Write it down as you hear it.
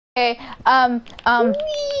Okay, oh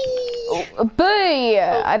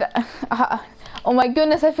my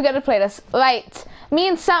goodness, I forgot to play this. Right, me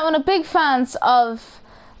and Sam are big fans of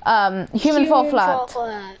Human Fall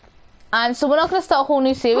Flat. And so we're not going to start a whole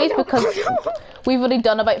new series because we've already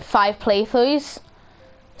done about 5 playthroughs.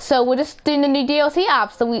 So we're just doing the new DLC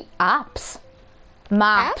maps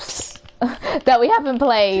that we haven't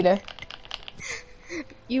played.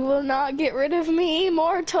 You will not get rid of me,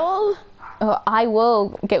 mortal. Oh, I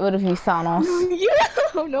will get rid of you, Thanos.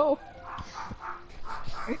 Oh no.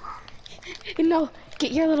 No,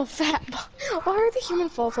 get your little fat. Why are the Human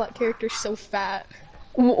Fall Flat characters so fat?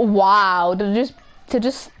 Wow, to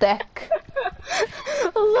just stick.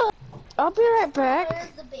 Look, I'll be right back. Where's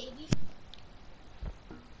the baby?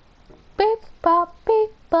 Beep bop beep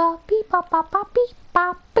bop beep bop bop bop beep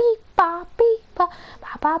bop beep bop beep bop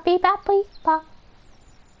bop bop beep bop beep bop.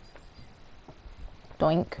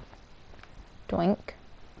 Doink. Doink.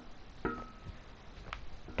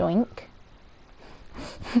 Doink.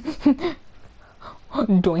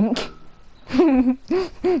 Doink.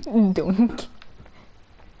 Doink.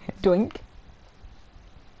 Doink.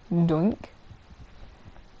 Doink.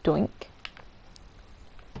 Doink.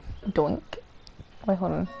 Doink. Wait,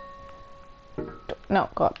 hold on. No,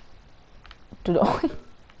 God. Imagine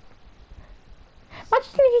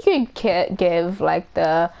if you could give, like,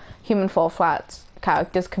 the Human Fall Flats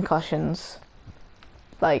characters concussions.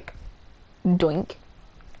 Like, doink.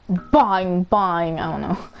 Bang, bang, I don't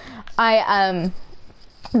know. I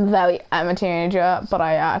am a teenager, but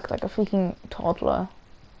I act like a freaking toddler.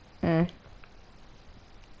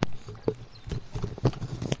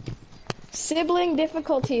 Sibling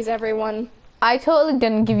difficulties, everyone. I totally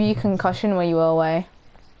didn't give you concussion while you were away.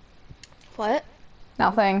 What?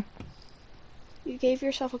 Nothing. You gave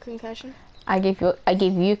yourself a concussion? I gave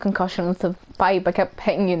you concussion with the pipe. I kept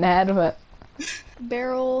hitting you in the head with it.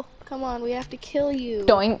 Barrel, come on, we have to kill you.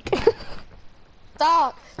 Doink.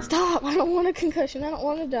 Stop! Stop! I don't want a concussion. I don't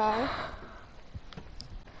want to die.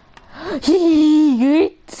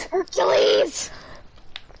 Hercules! Hercules!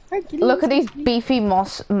 Look at these beefy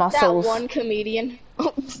muscles. That one comedian.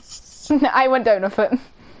 I went down with it.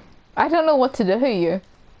 I don't know what to do.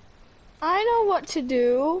 I know what to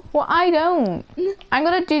do. Well, I don't. I'm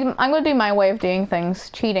gonna do my way of doing things.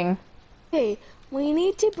 Cheating. Okay, we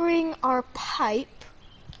need to bring our pipe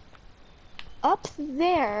up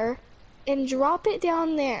there and drop it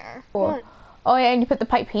down there. Oh, oh yeah, and you put the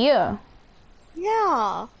pipe here.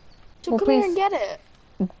 Yeah. So Well, come here please. and get it.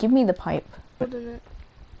 Give me the pipe. Holding it.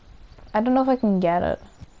 I don't know if I can get it.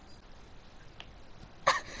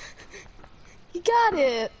 You got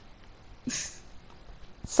it.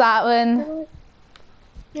 Satern.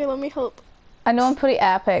 Here, let me help. I know I'm pretty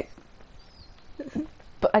epic,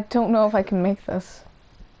 but I don't know if I can make this.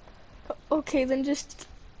 Okay, then just...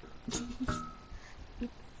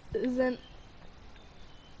 then...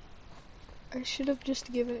 I should have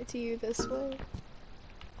just given it to you this way.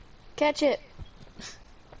 Catch it.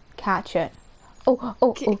 Catch it. Oh, oh,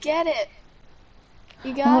 oh. Get it.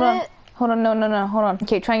 You got Hold on. it? Hold on, no, hold on.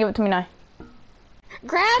 Okay, try and give it to me now.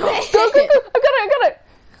 Grab it! Go, go, go! I got it!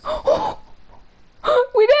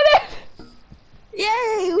 We did it!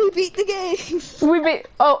 Yay! We beat the game! We beat.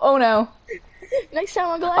 Oh no. Next time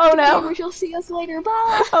on Oh, Galactic no. Gamers, you'll see us later.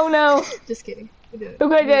 Bye! Oh no. Just kidding. We did it. Look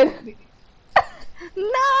what I did.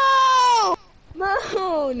 No!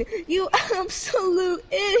 Moan! You absolute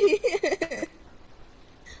idiot!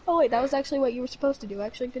 Oh wait, that was actually what you were supposed to do.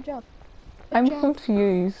 Actually, good job. I'm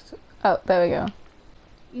confused. Oh, there we go.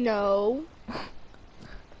 No.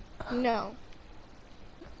 No.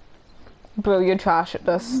 Bro, you're trash at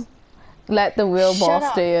this. Let the real Shut boss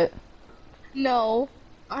up. do it. No.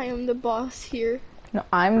 I am the boss here. No,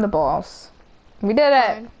 I'm the boss. We did it.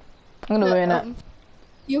 Fine. I'm gonna ruin it.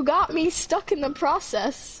 You got me stuck in the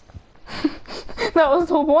process. That was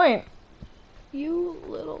the whole point. You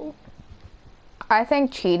little... I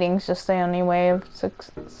think cheating's just the only way of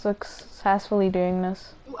successfully doing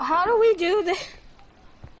this. How do we do this?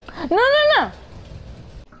 No.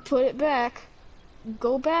 Put it back.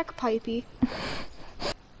 Go back, Pipey.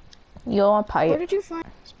 You're a Where pipe. did you find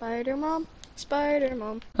Spider Mom? Spider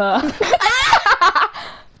Mom.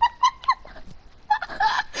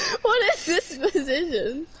 What is this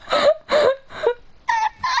position?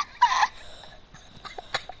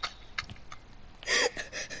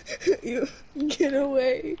 You get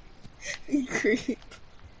away, you creep.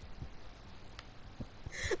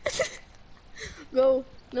 Go.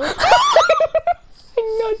 No.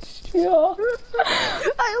 I'm not sure.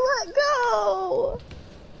 I let go.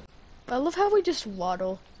 I love how we just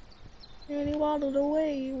waddle. And he waddled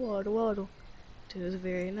away. Waddle, waddle. To the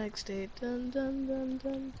very next day. Dun dun dun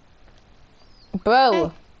dun. Bro,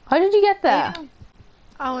 Hey. how did you get there? Damn.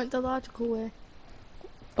 I went the logical way.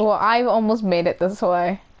 Well, I've almost made it this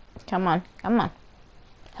way. Come on, come on.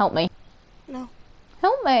 Help me. No.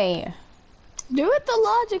 Help me. Do it the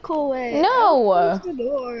logical way. No. Close the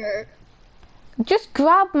door. Just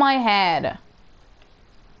grab my head.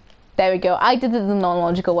 There we go. I did it the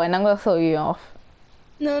non-logical way, and I'm gonna throw you off.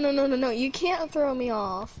 No, no, no, no, no. You can't throw me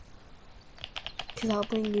off. Because I'll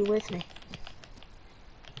bring you with me.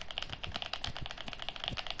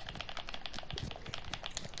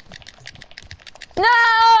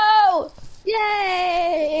 No!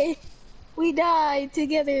 Yay! We died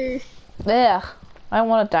together. Ugh. I don't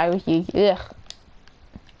want to die with you. Ugh.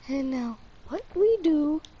 And now, what we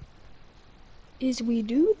do is we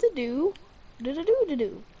do the do.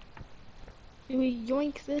 Do. Do we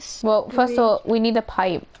yoink this? Well, Do first we- of all, we need a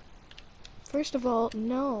pipe. First of all,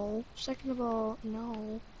 no. Second of all,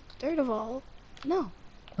 no. Third of all, no.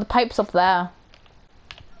 The pipe's up there.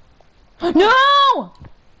 No!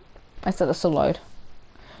 I said it so loud.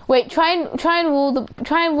 Wait, try and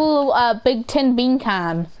roll a big tin bean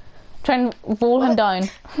can. Try and roll him down.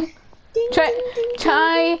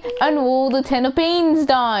 Try and roll the tin of beans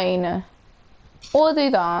down. Or do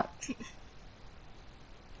that.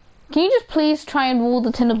 Can you just please try and roll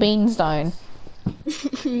the tin of beans down?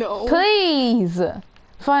 No. Please!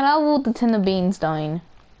 Fine, I'll roll the tin of beans down.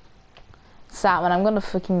 Satman, I'm gonna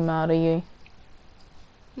freaking murder you.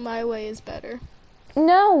 My way is better.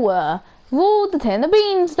 No! Roll the tin of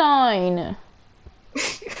beans down!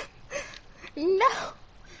 No!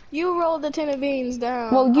 You rolled the tin of beans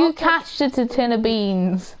down. Well, you I'll catch- catched it a tin of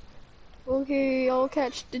beans. Okay, I'll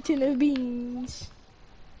catch the tin of beans.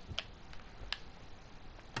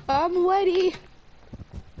 I'm ready.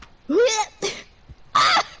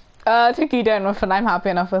 I took you down with it, I'm happy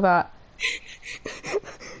enough with that.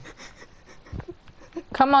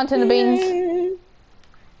 Come on, tin of beans.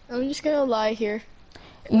 I'm just gonna lie here.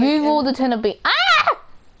 You roll the tin of beans. Ah!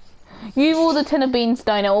 You roll the tin of beans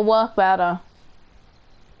down, it will work better.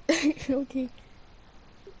 Okay.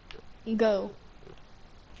 Go.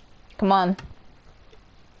 Come on.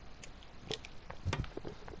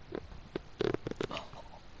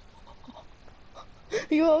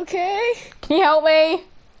 You okay? Can you help me?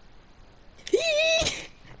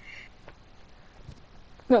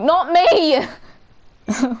 No, not me!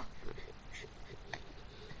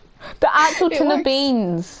 The actual It tin of works.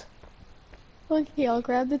 beans. Okay, I'll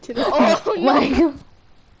grab the tin. Oh no! My God.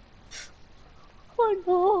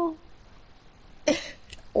 Oh no!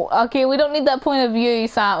 Okay, we don't need that point of view,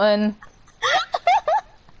 Satman.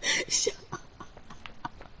 Shut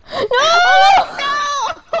No!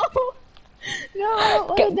 No, I don't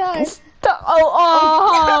wanna die. Stop.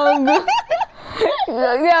 Oh, hug!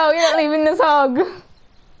 No, you're not leaving this hug.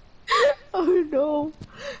 Oh no!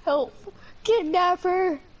 Help!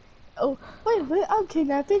 Kidnapper! Oh, wait, I'm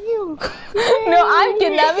kidnapping you! No, I'm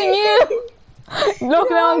kidnapping you! Look,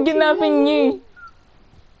 now I'm kidnapping you!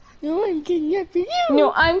 No, I'm kidnapping you!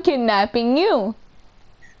 No, I'm kidnapping you!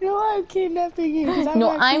 No, I'm kidnapping you! 'Cause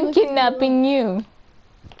No, actually I'm looking kidnapping you!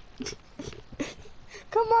 for you.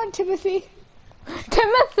 Come on, Timothy!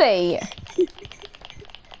 Timothy!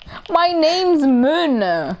 My name's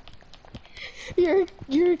Moon!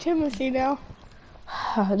 You're Timothy now.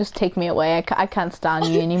 Just take me away, I can't stand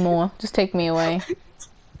you anymore. Just take me away.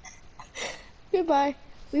 Goodbye.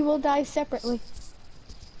 We will die separately.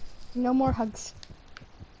 No more hugs.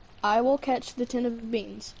 I will catch the tin of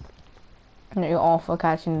beans. No, you're awful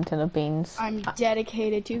catching the tin of beans. I'm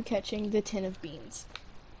dedicated to catching the tin of beans.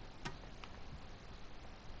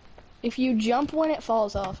 If you jump when it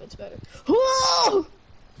falls off, it's better. Whoa!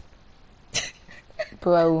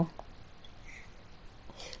 Bro.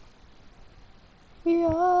 We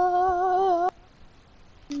are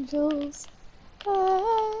angels.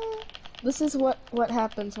 This is what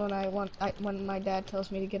happens when when my dad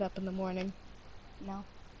tells me to get up in the morning. No. I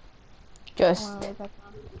Just. wanna lay back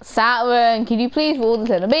down. Saturn, can you please roll the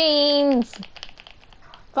tin of beans?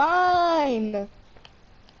 Fine.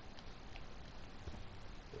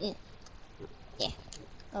 Yeah.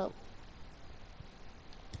 Oh.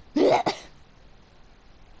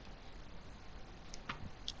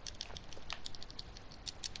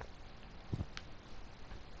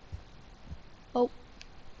 Oh.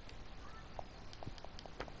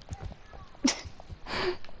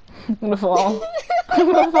 I'm gonna fall.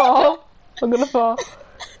 I'm gonna fall. I'm gonna fall.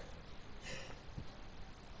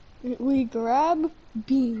 We grab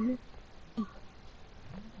bean.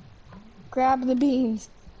 Grab the beans.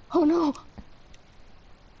 Oh no.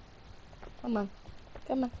 Come on.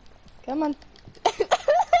 Come on. Come on.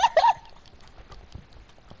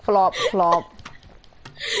 Flop, flop.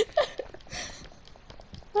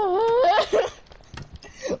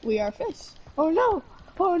 We are fish. Oh no!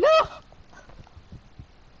 Oh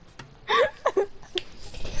no!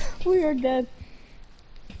 We are dead.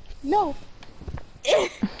 No!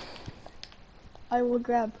 I will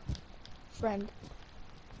grab friend.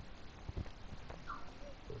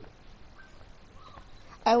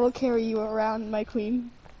 I will carry you around, my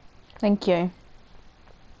queen. Thank you.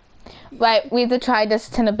 Right, we have to try this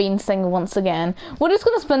tin of beans thing once again. We're just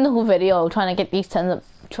gonna spend the whole video trying to get these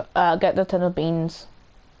get the tin of beans.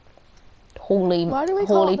 Holy, Why do we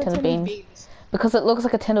call holy it the tin of tin of beans. beans? Because it looks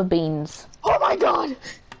like a tin of beans. Oh my god!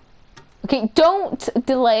 Okay, don't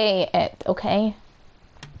delay it, okay?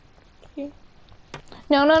 Okay.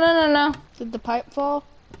 No, no, no, no, no. Did the pipe fall?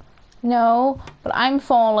 No, but I'm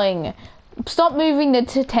falling. Stop moving the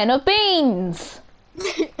tin of beans.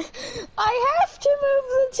 I have to move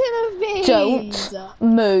the tin of beans. Don't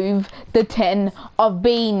move the tin of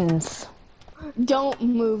beans. Don't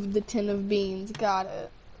move the tin of beans. Got it.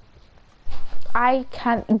 I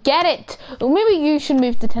can't get it. Or maybe you should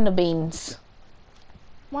move the tin of beans.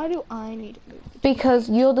 Why do I need to move? Because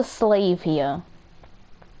you're the slave here.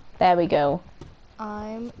 There we go.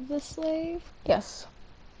 I'm the slave? Yes.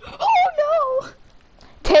 Oh no!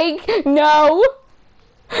 No!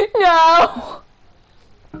 No!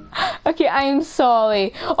 Okay, I am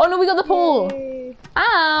sorry. Oh no, we got the pole. Yay.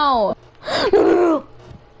 Ow! No, no, no.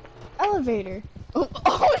 Elevator. Oh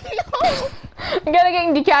no! I'm gonna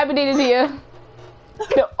get decapitated here.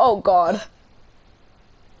 No, oh god.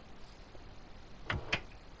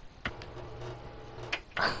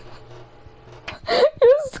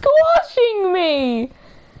 You're squashing me!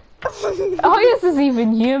 Oh, this is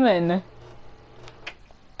even human.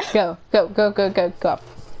 Go, go, go, go, go, go.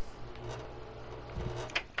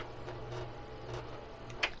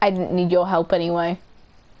 I didn't need your help anyway.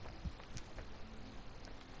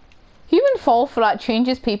 Human fall flat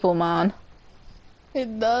changes people, man.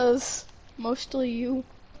 It does. Mostly you.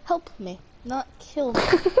 Help me, not kill me.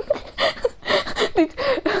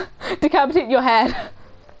 Decapitate your head.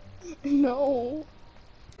 No.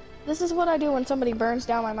 This is what I do when somebody burns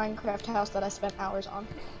down my Minecraft house that I spent hours on.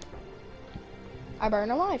 I burn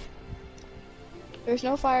alive. There's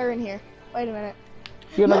no fire in here. Wait a minute.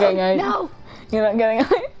 You're not getting out. No! You're not getting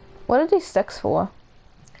out. What are these sticks for?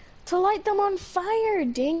 To light them on fire,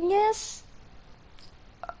 dingus!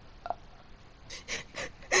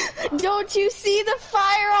 Don't you see the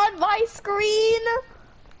fire on my screen?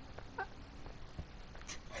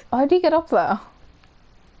 How do you get up there?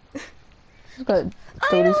 Good. I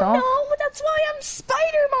don't know, but that's why I'm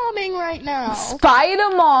spider-momming right now.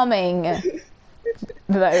 Spider-momming!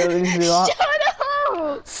 Did I really do that? Shut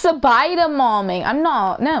up! Spider-momming. I'm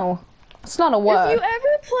not. No. It's not a word. If you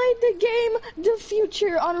ever played the game The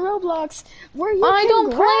Future on Roblox, where you I can don't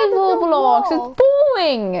play grab the Roblox. wall, It's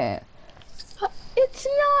boring. it's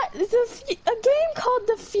not a game called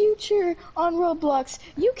The Future on Roblox.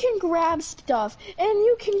 You can grab stuff and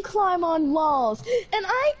you can climb on walls. And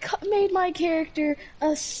I made my character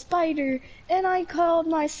a spider, and I called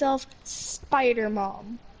myself Spider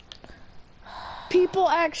Mom. People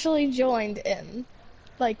actually joined in,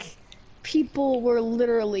 like. People were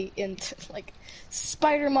literally into, like,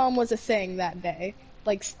 Spider Mom was a thing that day.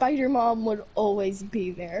 Like, Spider Mom would always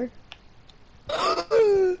be there.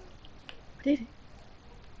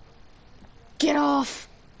 Get off!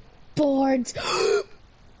 Boards!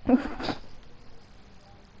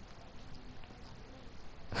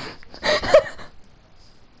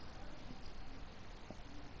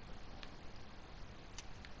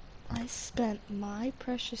 I spent my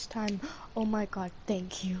precious time. Oh my god,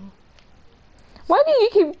 thank you. Why do you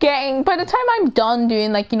keep getting... By the time I'm done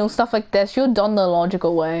doing, like, you know, stuff like this, you're done the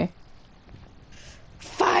logical way.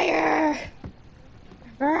 Fire!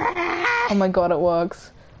 Oh my god, it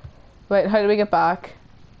works. Wait, how do we get back?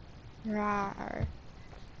 Rawr.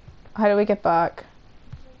 How do we get back?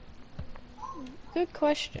 Good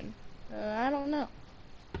question. I don't know.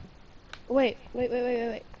 Wait.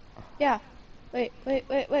 Yeah. Wait.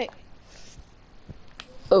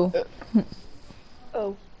 Oh.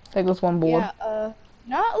 Oh. There goes one board. Yeah,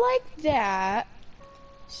 not like that.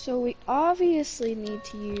 So we obviously need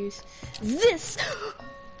to use this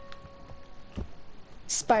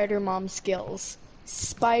Spider Mom skills.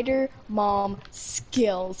 Spider Mom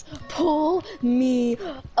skills. Pull me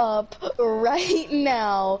up right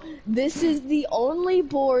now. This is the only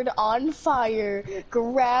board on fire.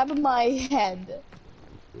 Grab my head.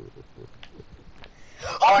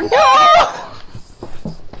 Oh no!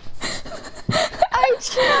 I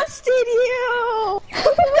trusted you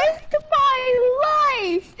with my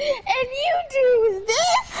life, and you do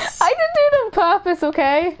this? didn't do it on purpose,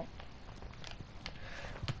 okay?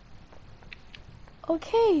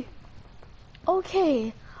 Okay.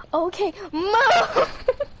 Okay. Okay. Move!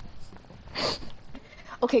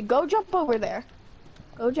 Okay, go jump over there.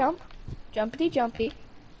 Go jump. Jumpity jumpy.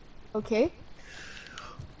 Okay.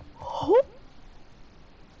 Whoop.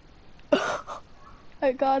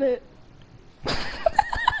 I got it.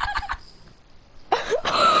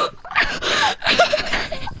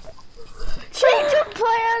 Change of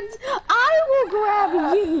plans! I will grab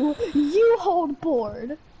you! You hold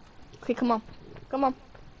board. Okay, come on. Come on.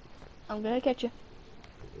 I'm gonna catch you.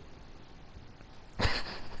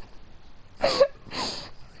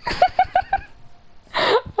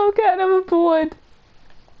 Okay, I'm bored.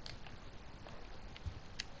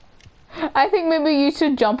 I think maybe you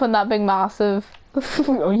should jump on that big massive.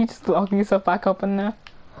 Or you just lock yourself back up in there.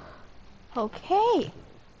 Okay.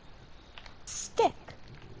 Stick.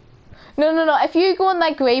 No, no, no. If you go on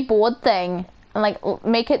that grey board thing and like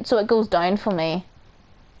make it so it goes down for me.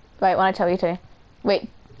 Right, when I tell you to. Wait,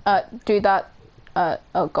 do that.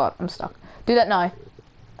 Oh god, I'm stuck. Do that now.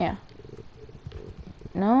 Yeah.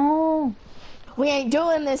 No. We ain't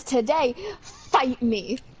doing this today. Fight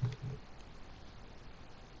me.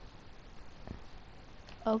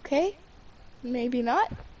 Okay. Maybe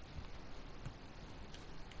not.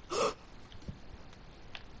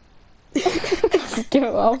 Give it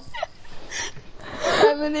up.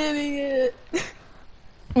 I'm an idiot.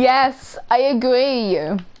 Yes, I agree.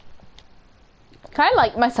 Can I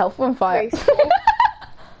light myself on fire?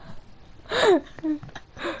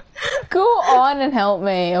 Go on and help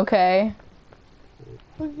me, okay?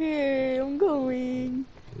 Okay, I'm going.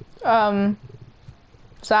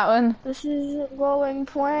 Satern? This isn't going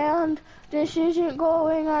planned. This isn't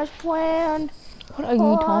going as planned. What are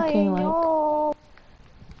you talking like? No.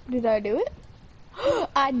 Did I do it?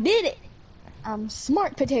 I did it! I'm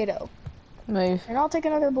smart potato. Move. And I'll take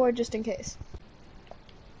another board just in case.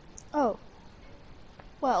 Oh.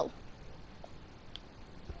 Well.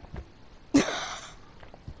 Did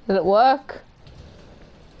it work?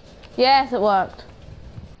 Yes, it worked.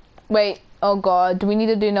 Wait, oh god, do we need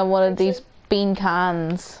to do another one of these bean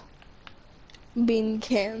cans? Bean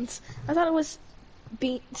cans. I thought it was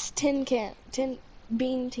bean tins.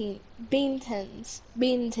 Bean tins.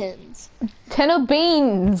 Tin of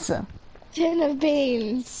beans! Tin of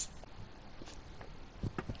beans.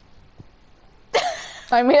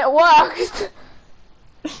 I mean, it worked!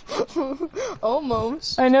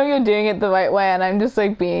 Almost. I know you're doing it the right way and I'm just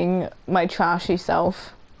like being my trashy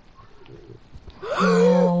self.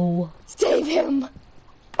 No. Save him!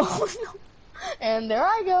 Oh no. And there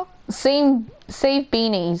I go. Save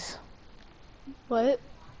beanies. What?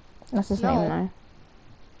 That's his No. name now.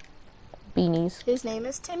 Beanies. His name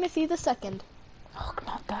is Timothy II. Oh,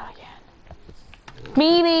 not that again.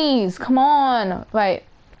 Beanies! Come on! Right.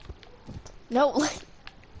 No, like...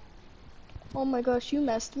 Oh my gosh, you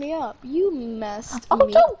messed me up. You messed Oh,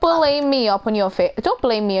 me don't blame me up on your don't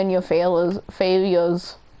blame me on your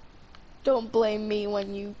failures. Don't blame me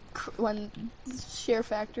when when Share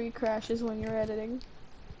Factory crashes when you're editing.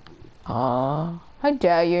 Oh, how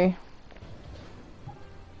dare you?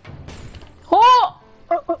 Oh!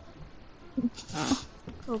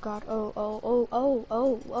 Oh god,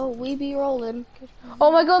 oh, we be rolling.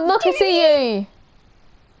 Oh my god, look, I see you!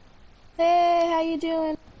 Hey, how you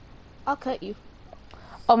doing? I'll cut you.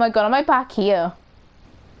 Oh my god, am I back here?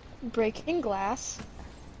 Breaking glass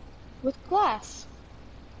with glass.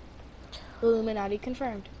 Illuminati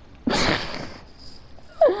confirmed. I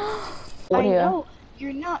know,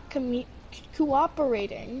 you're not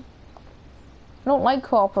cooperating. I don't like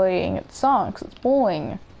cooperating, it sucks, it's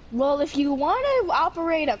boring. Well, if you want to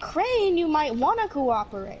operate a crane, you might want to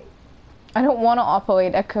cooperate. I don't want to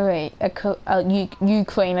operate Ukraine.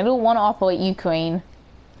 I don't want to operate Ukraine.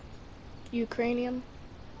 Ukrainian?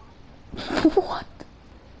 What?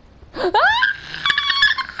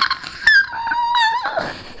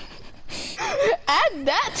 Add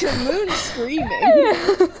that to Moon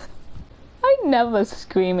screaming. I never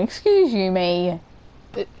scream, excuse you me.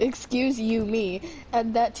 Excuse you me.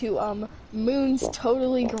 Add that to Moon's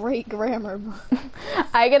totally great grammar book.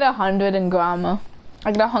 I get 100 in grammar.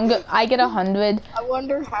 I get 100. I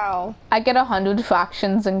wonder how. I get 100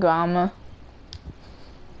 fractions in grammar.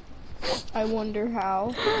 I wonder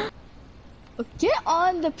how. Get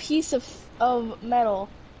on the piece of metal,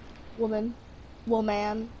 woman.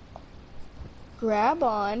 Grab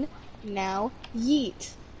on. Now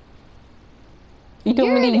yeet. You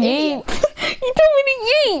told me to yeet. You told me to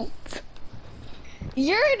yeet.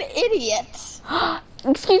 You're an idiot.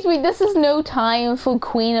 Excuse me, this is no time for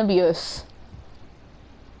queen abuse.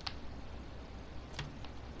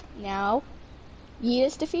 Now,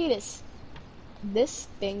 yeetus to fetus. This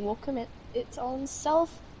thing will commit its own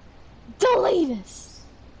self-deletus.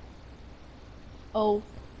 Oh,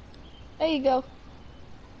 there you go.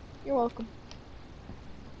 You're welcome.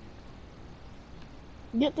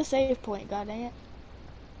 Get the save point, goddammit.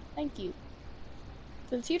 Thank you.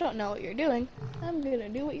 Since you don't know what you're doing, I'm gonna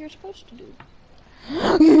do what you're supposed to do.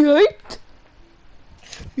 Yiked!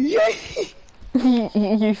 Yay!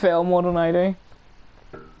 You fail more than I do.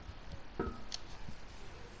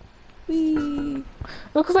 Whee!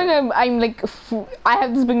 Looks like I'm like, I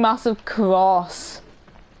have this big massive cross.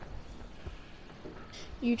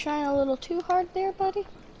 You trying a little too hard there, buddy?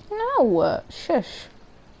 No, shush.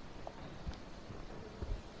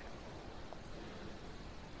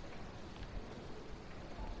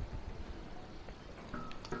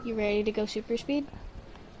 You ready to go super speed?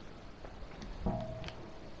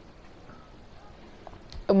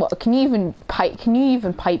 What, can you even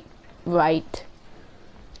pipe right?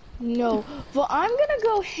 No, but I'm gonna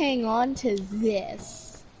go hang on to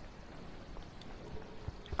this.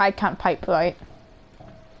 I can't pipe right.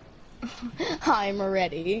 I'm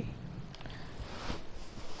ready.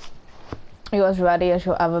 You're as ready as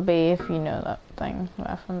you'll ever be, if you know that thing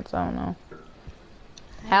reference. I don't know.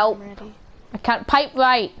 Help! I'm ready. I can't pipe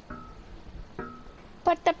right.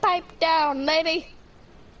 Put the pipe down, lady.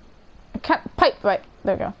 I can't pipe right.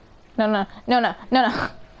 There we go. No. I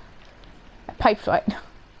piped right.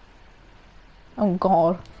 Oh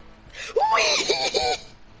god.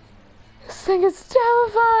 This thing is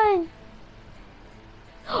terrifying.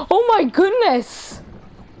 Oh my goodness.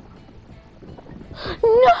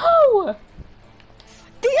 No!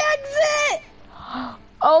 The exit!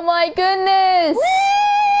 Oh my goodness!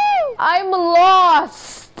 Woo! I'm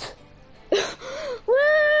lost! Woo!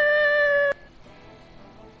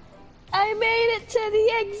 I made it to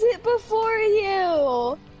the exit before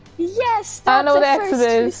you! Yes, I know that's what the exit first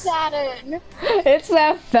is. to Saturn! It's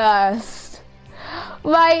there first.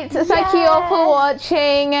 Right, thank you all for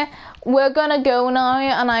watching. We're gonna go now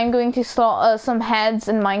and I'm going to slaughter some heads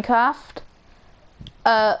in Minecraft.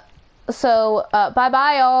 Bye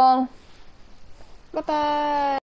bye all. Bye bye!